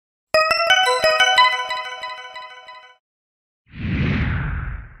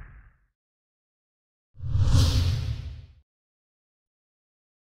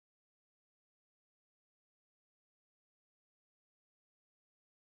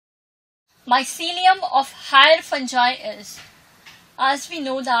mycelium of higher fungi is? As we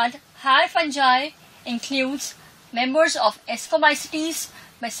know that higher fungi includes members of Ascomycetes,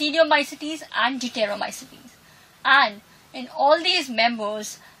 Basidiomycetes and Deuteromycetes. And in all these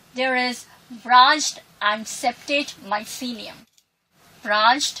members, there is branched and septate mycelium.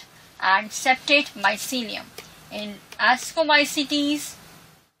 Branched and septate mycelium in Ascomycetes,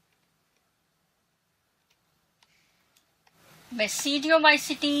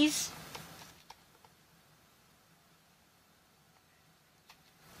 Basidiomycetes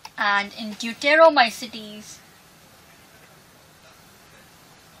and in Deuteromycetes,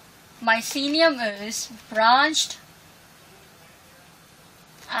 mycelium is branched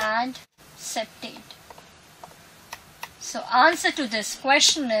and septate. So answer to this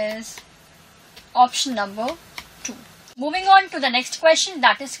question is option number 2. Moving on to the next question,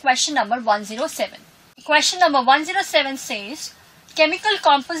 that is question number 107. Question number 107 says, chemical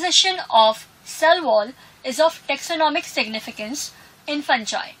composition of cell wall is of taxonomic significance in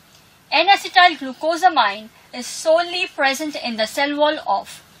fungi. N-acetylglucosamine is solely present in the cell wall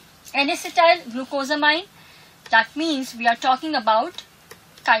of N-acetylglucosamine. That means we are talking about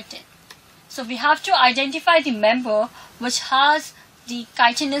chitin. So we have to identify the member which has the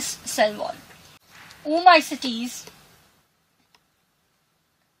chitinous cell wall. Oomycetes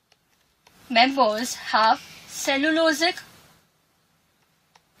members have cellulosic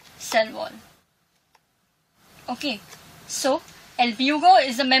cell wall. Okay, so Albugo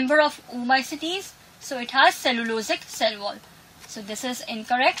is a member of Oomycetes, so it has cellulosic cell wall. So this is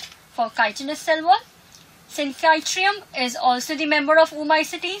incorrect for chitinous cell wall. Syncytium is also the member of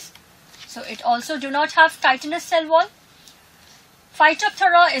Oomycetes, so it also do not have chitinous cell wall.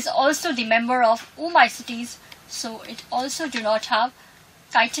 Phytophthora is also the member of Oomycetes, so it also do not have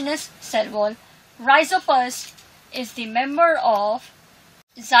chitinous cell wall. Rhizopus is the member of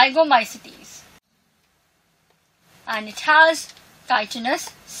Zygomycetes and it has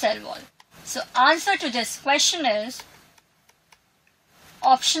chitinous cell wall. So answer to this question is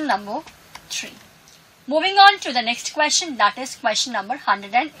option number 3. Moving on to the next question, that is question number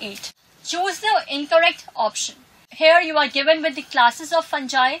 108. Choose the incorrect option. Here you are given with the classes of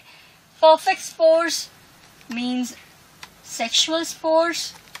fungi. Perfect spores means sexual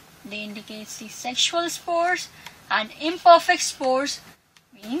spores. They indicate the sexual spores, and imperfect spores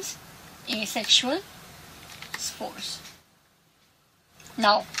means asexual spores.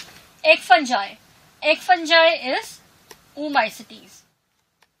 Now, egg fungi. Egg fungi is Oomycetes.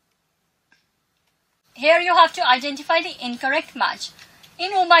 Here you have to identify the incorrect match.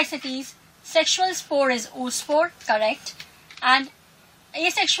 In Oomycetes, sexual spore is oospore, correct, and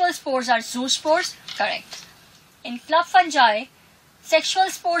asexual spores are zoospores, correct. In club fungi, sexual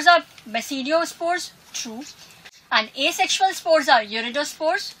spores are basidiospores, true, and asexual spores are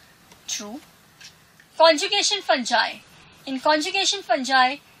uridospores, true. Conjugation fungi. In conjugation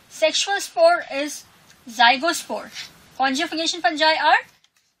fungi, sexual spore is zygospore. Conjugation fungi are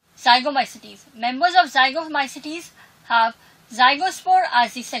Zygomycetes. Members of Zygomycetes have zygospore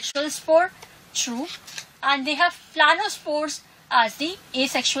as the sexual spore, true, and they have planospores as the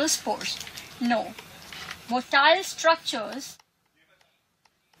asexual spores. No. Motile structures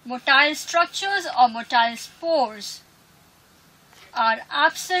or motile spores are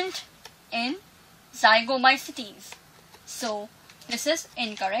absent in Zygomycetes. So this is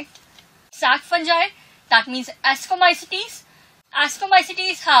incorrect. Sac fungi, that means Ascomycetes.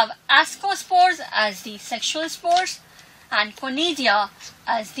 Ascomycetes have ascospores as the sexual spores and conidia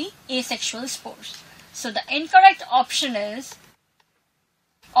as the asexual spores. So the incorrect option is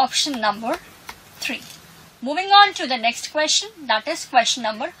option number 3. Moving on to the next question, that is question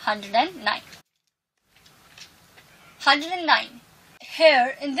number 109. 109.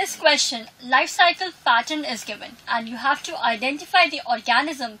 Here in this question, life cycle pattern is given and you have to identify the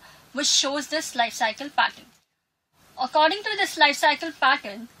organism which shows this life cycle pattern. According to this life cycle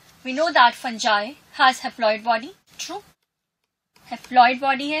pattern, we know that fungi has haploid body, true. Haploid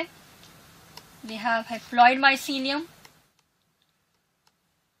body hai. They have haploid mycelium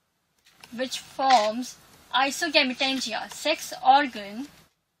which forms isogametangia, sex organ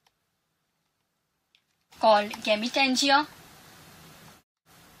called gametangia.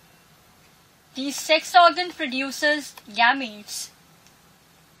 These sex organ produces gametes.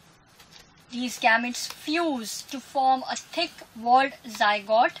 These gametes fuse to form a thick-walled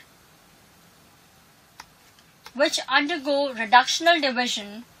zygote which undergo reductional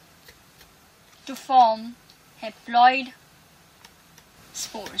division to form haploid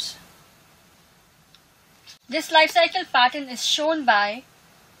spores. This life cycle pattern is shown by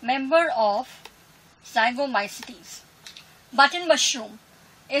member of Zygomycetes. Button mushroom.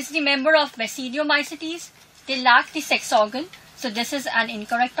 is the member of Basidiomycetes. They lack the sex organ, so this is an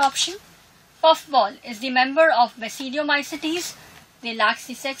incorrect option. Puffball is the member of Basidiomycetes. They lack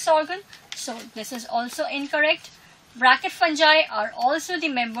the sex organ, so this is also incorrect. Bracket fungi are also the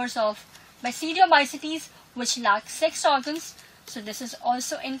members of Basidiomycetes which lack sex organs, so this is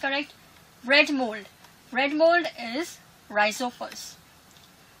also incorrect. Bread mold. Bread mold is Rhizopus.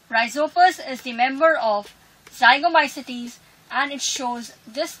 Rhizopus is the member of Zygomycetes and it shows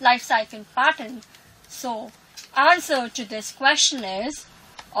this life cycle pattern. So answer to this question is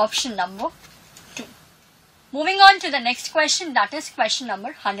option number 2. Moving on to the next question, that is question number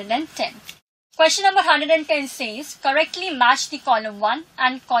 110. Question number 110 says, correctly match the column 1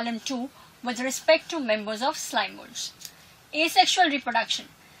 and column 2 with respect to members of slime molds. Asexual reproduction.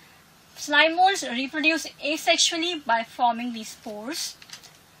 Slime molds reproduce asexually by forming these spores.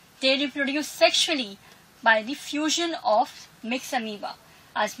 They reproduce sexually by the fusion of mixed amoeba.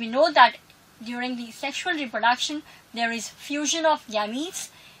 As we know that during the sexual reproduction, there is fusion of gametes.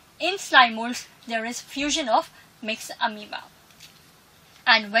 In slime molds, there is fusion of mixed amoeba.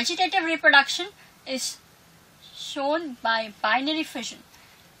 And vegetative reproduction is shown by binary fission.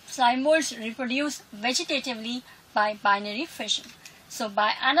 Slime molds reproduce vegetatively by binary fission. So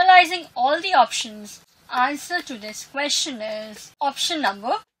by analyzing all the options, answer to this question is option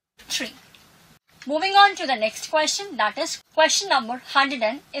number 3. Moving on to the next question, that is question number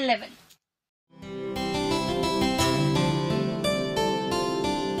 111.